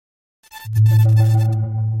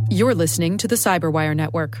You're listening to the Cyberwire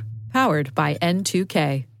Network, powered by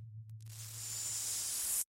N2K.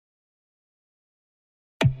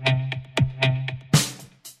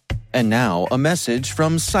 And now, a message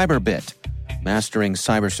from Cyberbit. Mastering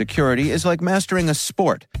cybersecurity is like mastering a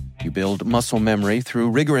sport. You build muscle memory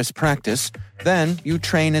through rigorous practice, then you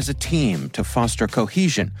train as a team to foster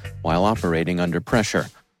cohesion while operating under pressure.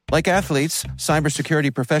 Like athletes,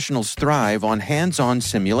 cybersecurity professionals thrive on hands-on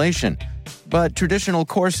simulation. But traditional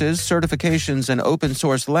courses, certifications, and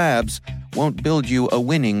open-source labs won't build you a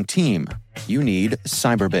winning team. You need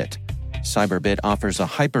Cyberbit. Cyberbit offers a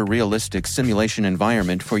hyper-realistic simulation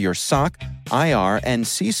environment for your SOC, IR, and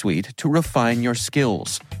C-suite to refine your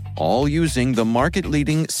skills, all using the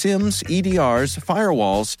market-leading SIMs, EDRs,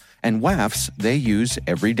 firewalls, and WAFs they use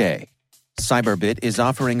every day. Cyberbit is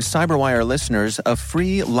offering Cyberwire listeners a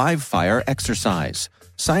free live-fire exercise.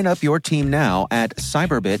 Sign up your team now at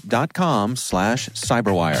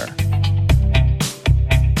cyberbit.com/cyberwire.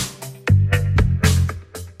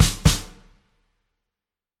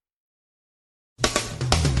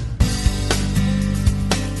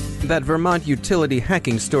 That Vermont utility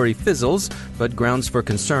hacking story fizzles, but grounds for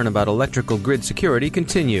concern about electrical grid security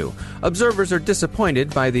continue. Observers are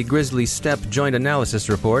disappointed by the Grizzly Steppe Joint Analysis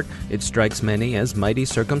Report. It strikes many as mighty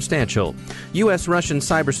circumstantial. U.S.-Russian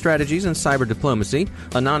cyber strategies and cyber diplomacy.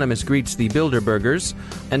 Anonymous greets the Bilderbergers.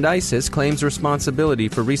 And ISIS claims responsibility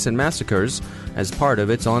for recent massacres as part of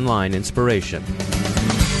its online inspiration.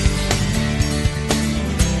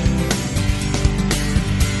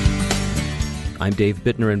 I'm Dave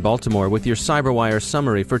Bittner in Baltimore with your Cyberwire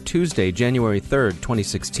summary for Tuesday, January 3rd,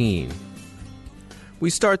 2016. We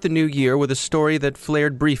start the new year with a story that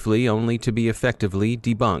flared briefly only to be effectively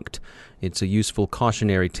debunked. It's a useful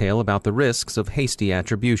cautionary tale about the risks of hasty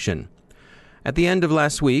attribution. At the end of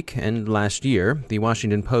last week and last year, the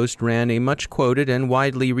Washington Post ran a much-quoted and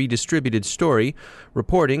widely redistributed story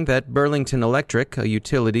reporting that Burlington Electric, a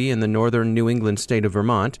utility in the northern New England state of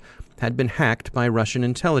Vermont, had been hacked by Russian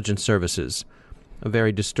intelligence services. A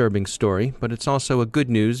very disturbing story, but it's also a good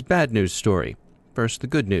news, bad news story. First, the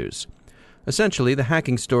good news. Essentially, the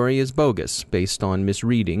hacking story is bogus, based on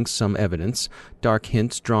misreading some evidence, dark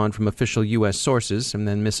hints drawn from official U.S. sources and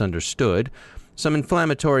then misunderstood, some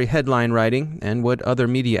inflammatory headline writing, and what other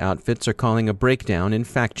media outfits are calling a breakdown in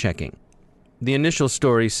fact-checking. The initial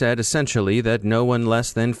story said essentially that no one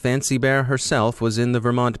less than Fancy Bear herself was in the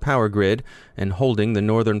Vermont power grid and holding the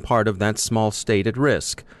northern part of that small state at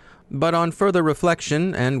risk. But on further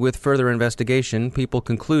reflection and with further investigation, people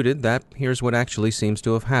concluded that here's what actually seems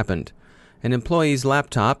to have happened. An employee's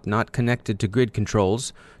laptop, not connected to grid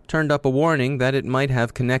controls, turned up a warning that it might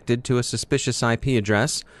have connected to a suspicious IP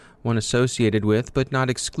address, one associated with but not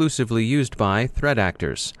exclusively used by threat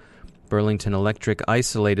actors. Burlington Electric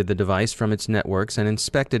isolated the device from its networks and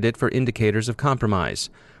inspected it for indicators of compromise.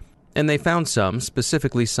 And they found some,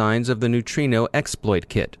 specifically signs of the Neutrino exploit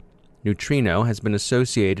kit. Neutrino has been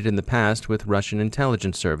associated in the past with Russian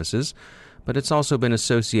intelligence services, but it's also been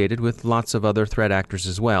associated with lots of other threat actors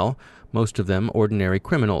as well, most of them ordinary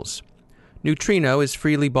criminals. Neutrino is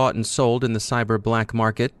freely bought and sold in the cyber black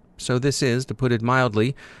market, so this is, to put it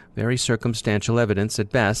mildly, very circumstantial evidence at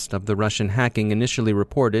best of the Russian hacking initially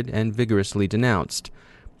reported and vigorously denounced.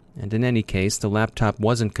 And in any case, the laptop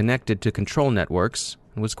wasn't connected to control networks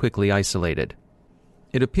and was quickly isolated.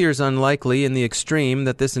 It appears unlikely in the extreme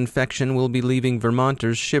that this infection will be leaving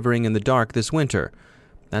Vermonters shivering in the dark this winter.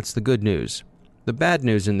 That's the good news. The bad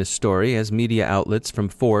news in this story, as media outlets from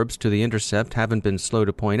Forbes to The Intercept haven't been slow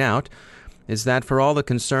to point out, is that for all the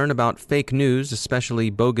concern about fake news, especially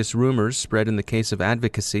bogus rumors spread in the case of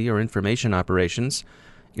advocacy or information operations,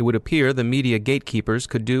 it would appear the media gatekeepers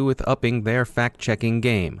could do with upping their fact-checking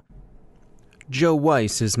game. Joe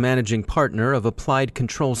Weiss is managing partner of Applied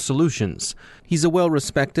Control Solutions. He's a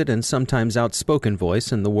well-respected and sometimes outspoken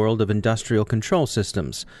voice in the world of industrial control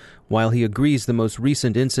systems. While he agrees the most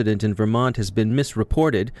recent incident in Vermont has been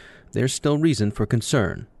misreported, there's still reason for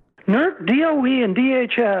concern. NERC, DOE, and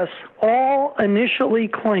DHS all initially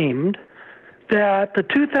claimed that the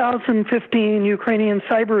 2015 Ukrainian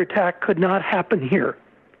cyber attack could not happen here,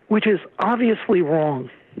 which is obviously wrong.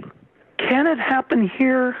 Can it happen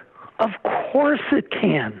here? Of course it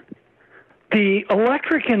can. The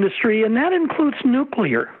electric industry, and that includes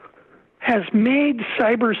nuclear, has made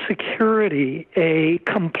cybersecurity a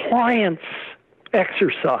compliance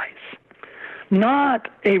exercise, not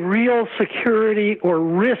a real security or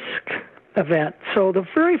risk event. So the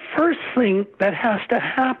very first thing that has to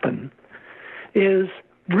happen is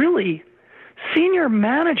really senior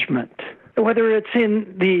management, whether it's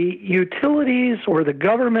in the utilities or the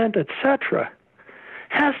government, etc.,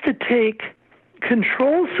 has to take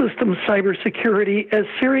control system cybersecurity as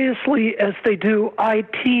seriously as they do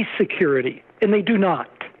IT security, and they do not.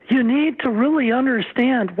 You need to really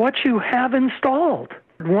understand what you have installed.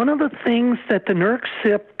 One of the things that the NERC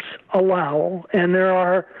SIPs allow, and there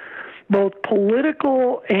are both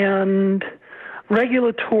political and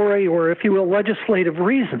regulatory, or if you will, legislative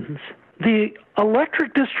reasons, the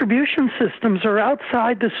electric distribution systems are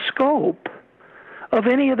outside the scope of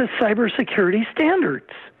any of the cybersecurity standards.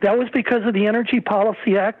 That was because of the Energy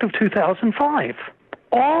Policy Act of 2005.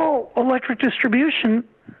 All electric distribution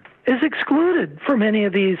is excluded from any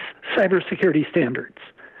of these cybersecurity standards.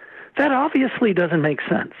 That obviously doesn't make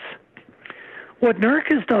sense. What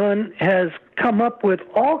NERC has done has come up with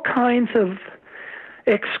all kinds of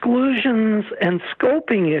exclusions and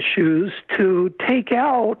scoping issues to take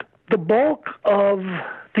out the bulk of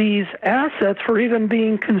these assets for even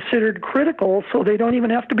being considered critical, so they don't even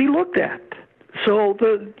have to be looked at. So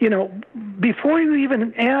before you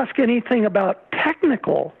even ask anything about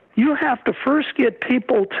technical, you have to first get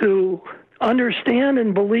people to understand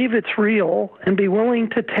and believe it's real and be willing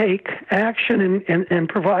to take action and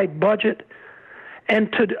provide budget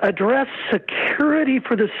and to address security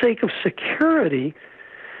for the sake of security,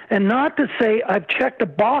 and not to say I've checked a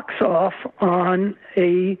box off on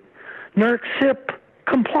a NERC SIP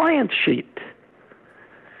compliance sheet.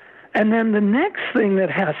 And then the next thing that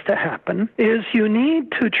has to happen is you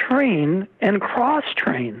need to train and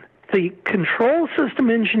cross-train the control system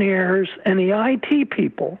engineers and the IT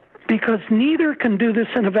people, because neither can do this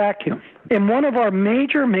in a vacuum. And one of our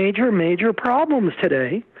major problems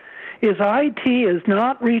today is IT is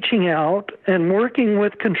not reaching out and working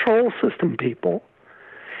with control system people,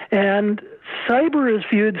 and cyber is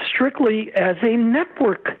viewed strictly as a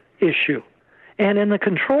network issue. And in the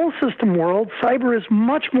control system world, cyber is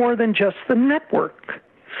much more than just the network.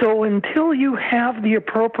 So until you have the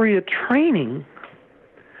appropriate training,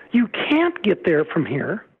 you can't get there from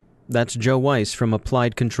here. That's Joe Weiss from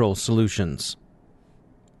Applied Control Solutions.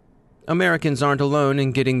 Americans aren't alone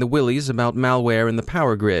in getting the willies about malware in the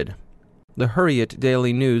power grid. The Hurriyet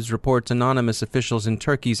Daily News reports anonymous officials in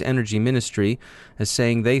Turkey's energy ministry as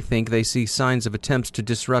saying they think they see signs of attempts to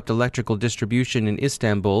disrupt electrical distribution in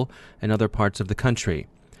Istanbul and other parts of the country.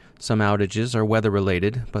 Some outages are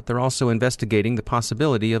weather-related, but they're also investigating the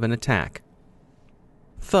possibility of an attack.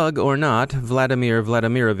 Thug or not, Vladimir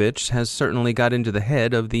Vladimirovich has certainly got into the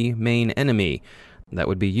head of the main enemy. That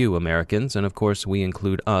would be you, Americans, and of course we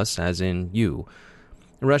include us, as in you.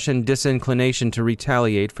 Russian disinclination to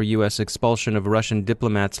retaliate for U.S. expulsion of Russian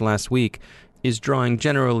diplomats last week is drawing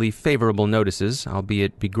generally favorable notices,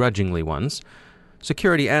 albeit begrudgingly ones.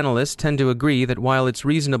 Security analysts tend to agree that while it's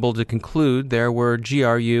reasonable to conclude there were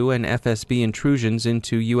GRU and FSB intrusions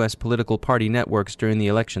into U.S. political party networks during the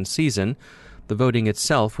election season, the voting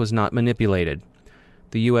itself was not manipulated.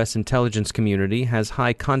 The U.S. intelligence community has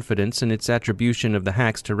high confidence in its attribution of the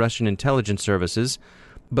hacks to Russian intelligence services,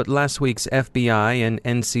 but last week's FBI and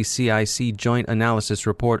NCCIC joint analysis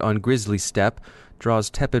report on Grizzly Step draws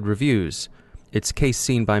tepid reviews, its case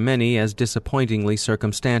seen by many as disappointingly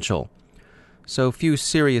circumstantial. So few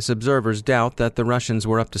serious observers doubt that the Russians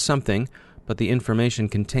were up to something, but the information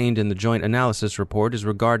contained in the joint analysis report is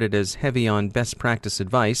regarded as heavy on best practice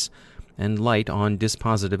advice and light on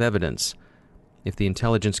dispositive evidence. If the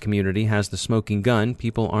intelligence community has the smoking gun,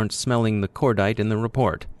 people aren't smelling the cordite in the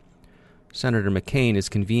report. Senator McCain is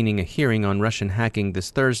convening a hearing on Russian hacking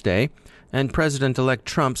this Thursday, and President-elect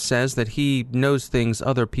Trump says that he knows things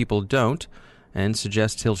other people don't, and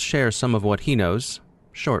suggests he'll share some of what he knows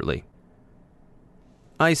shortly.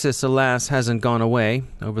 ISIS, alas, hasn't gone away.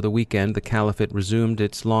 Over the weekend, the caliphate resumed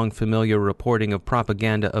its long-familiar reporting of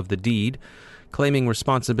propaganda of the deed, claiming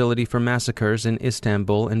responsibility for massacres in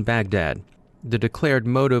Istanbul and Baghdad. The declared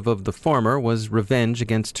motive of the former was revenge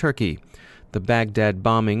against Turkey. The Baghdad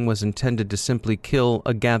bombing was intended to simply kill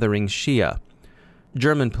a gathering Shia.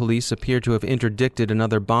 German police appear to have interdicted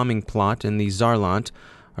another bombing plot in the Saarland,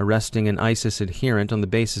 arresting an ISIS adherent on the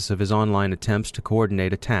basis of his online attempts to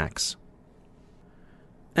coordinate attacks.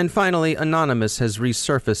 And finally, Anonymous has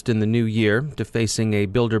resurfaced in the new year, defacing a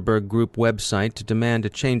Bilderberg Group website to demand a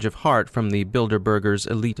change of heart from the Bilderbergers'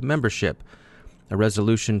 elite membership. A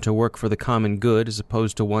resolution to work for the common good as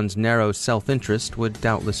opposed to one's narrow self-interest would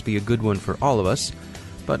doubtless be a good one for all of us,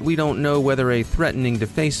 but we don't know whether a threatening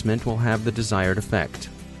defacement will have the desired effect.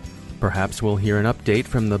 Perhaps we'll hear an update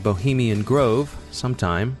from the Bohemian Grove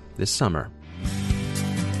sometime this summer.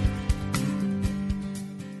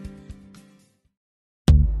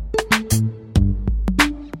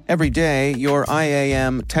 Every day, your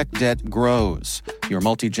IAM tech debt grows. your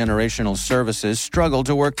multi-generational services struggle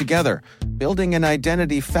to work together. Building an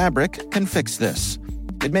identity fabric can fix this.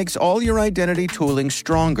 It makes all your identity tooling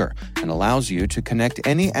stronger and allows you to connect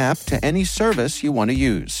any app to any service you want to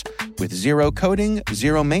use, with zero coding,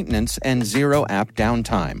 zero maintenance, and zero app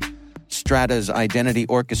downtime. Strata's identity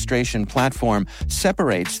orchestration platform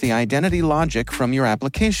separates the identity logic from your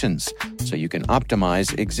applications, so you can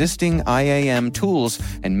optimize existing IAM tools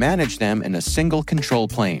and manage them in a single control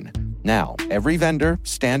plane. Now, every vendor,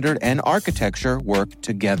 standard, and architecture work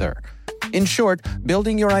together. In short,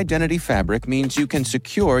 building your identity fabric means you can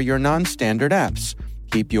secure your non-standard apps,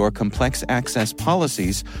 keep your complex access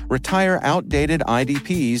policies, retire outdated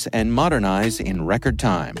IDPs, and modernize in record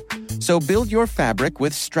time. So build your fabric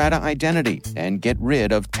with Strata Identity and get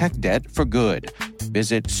rid of tech debt for good.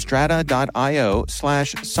 Visit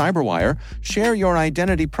strata.io/cyberwire, share your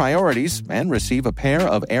identity priorities, and receive a pair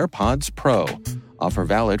of AirPods Pro. Offer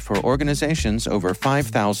valid for organizations over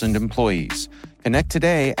 5,000 employees. Connect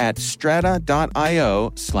today at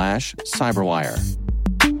strata.io/cyberwire.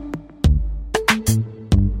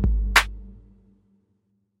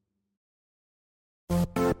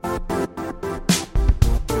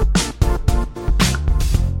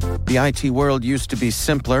 The IT world used to be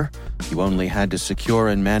simpler. You only had to secure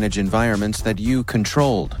and manage environments that you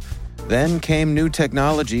controlled. Then came new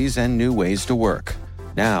technologies and new ways to work.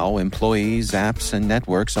 Now, employees, apps, and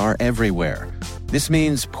networks are everywhere. This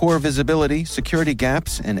means poor visibility, security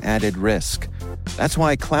gaps, and added risk. That's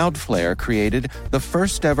why Cloudflare created the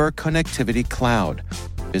first-ever connectivity cloud.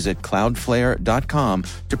 Visit cloudflare.com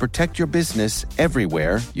to protect your business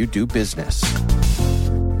everywhere you do business.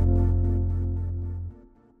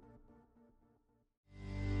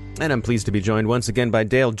 And I'm pleased to be joined once again by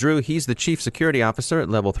Dale Drew. He's the Chief Security Officer at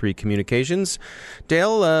Level 3 Communications.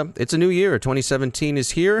 Dale, it's a new year. 2017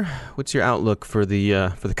 is here. What's your outlook for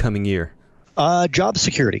the coming year? Job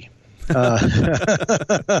security. I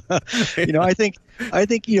think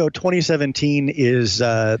 2017 is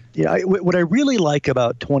what I really like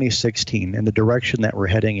about 2016 and the direction that we're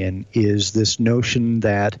heading in is this notion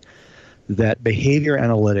that behavior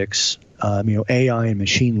analytics, AI and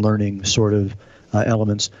machine learning sort of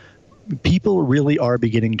elements, people really are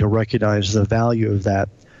beginning to recognize the value of that,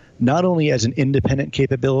 not only as an independent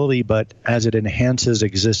capability, but as it enhances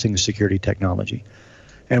existing security technology.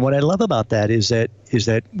 And what I love about that is that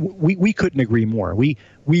we couldn't agree more. We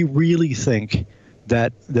really think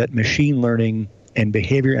that machine learning and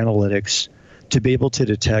behavior analytics, to be able to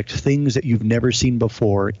detect things that you've never seen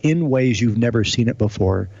before in ways you've never seen it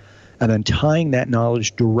before, and then tying that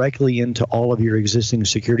knowledge directly into all of your existing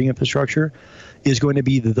security infrastructure is going to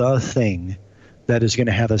be the thing that is going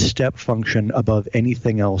to have a step function above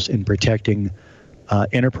anything else in protecting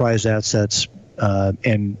enterprise assets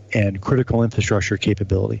and critical infrastructure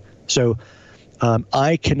capability. So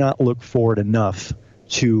I cannot look forward enough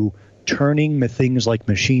to turning things like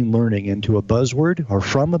machine learning into a buzzword, or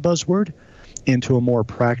from a buzzword into a more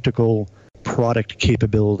practical product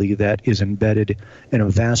capability that is embedded in a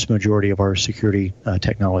vast majority of our security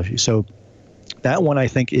technology. So that one, I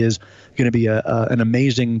think, is going to be an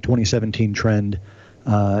amazing 2017 trend,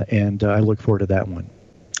 and I look forward to that one.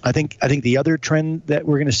 I think the other trend that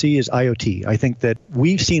we're going to see is IoT. I think that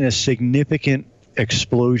we've seen a significant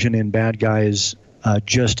explosion in bad guys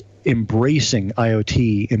just embracing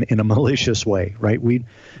IoT in a malicious way, right?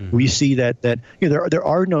 We see that there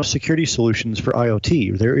are no security solutions for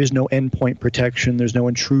IoT. There is no endpoint protection. There's no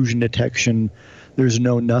intrusion detection. There's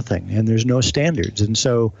no nothing, and there's no standards. And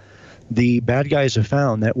so the bad guys have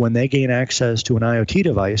found that when they gain access to an IoT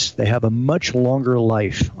device, they have a much longer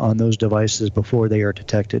life on those devices before they are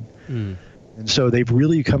detected. And so they've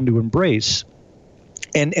really come to embrace,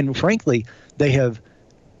 and frankly, they have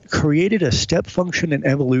created a step function and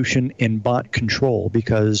evolution in bot control,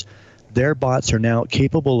 because their bots are now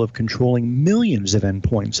capable of controlling millions of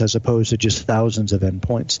endpoints as opposed to just thousands of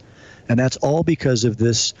endpoints. And that's all because of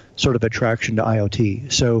this sort of attraction to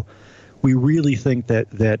IoT. So we really think that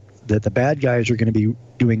the bad guys are going to be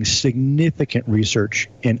doing significant research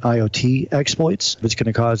in IoT exploits. It's going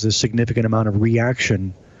to cause a significant amount of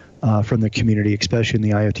reaction from the community, especially in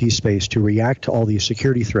the IoT space, to react to all these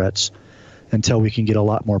security threats until we can get a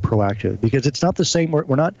lot more proactive. Because it's not the same.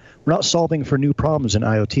 We're not solving for new problems in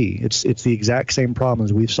IoT. It's the exact same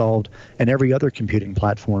problems we've solved in every other computing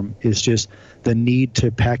platform. It's just the need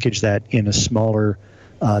to package that in a smaller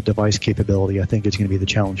device capability. I think it's going to be the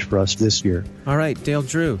challenge for us this year. All right, Dale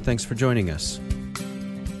Drew, thanks for joining us.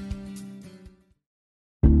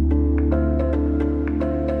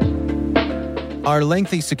 Are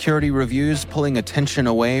lengthy security reviews pulling attention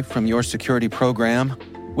away from your security program?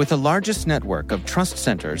 With the largest network of trust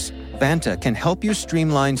centers, Vanta can help you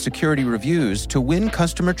streamline security reviews to win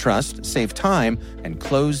customer trust, save time, and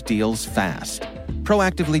close deals fast.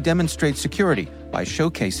 Proactively demonstrate security by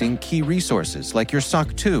showcasing key resources like your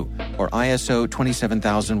SOC 2 or ISO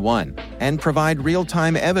 27001 and provide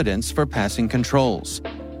real-time evidence for passing controls.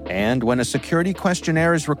 And when a security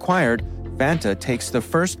questionnaire is required, Vanta takes the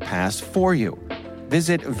first pass for you.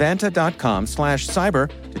 Visit vanta.com/cyber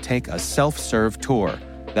to take a self-serve tour.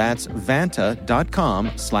 That's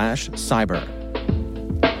vanta.com/cyber.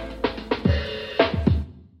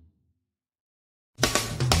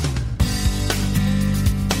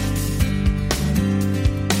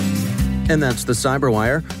 And that's the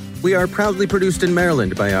Cyberwire. We are proudly produced in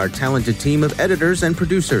Maryland by our talented team of editors and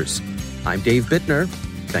producers. I'm Dave Bittner.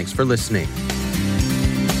 Thanks for listening.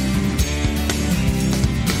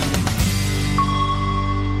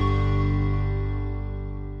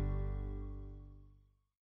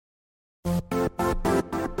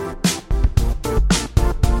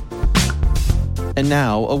 And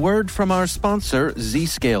now, a word from our sponsor,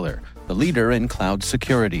 Zscaler, the leader in cloud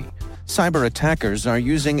security. Cyber attackers are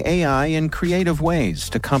using AI in creative ways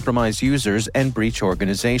to compromise users and breach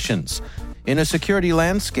organizations. In a security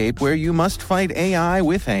landscape where you must fight AI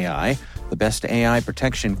with AI, the best AI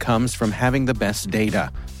protection comes from having the best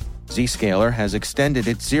data. Zscaler has extended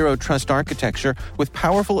its Zero Trust architecture with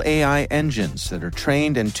powerful AI engines that are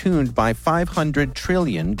trained and tuned by 500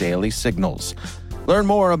 trillion daily signals. Learn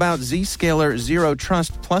more about Zscaler Zero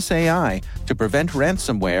Trust Plus AI to prevent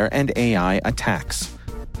ransomware and AI attacks.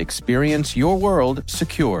 Experience your world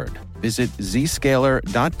secured. Visit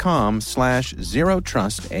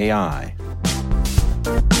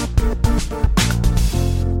zscaler.com/zerotrustai.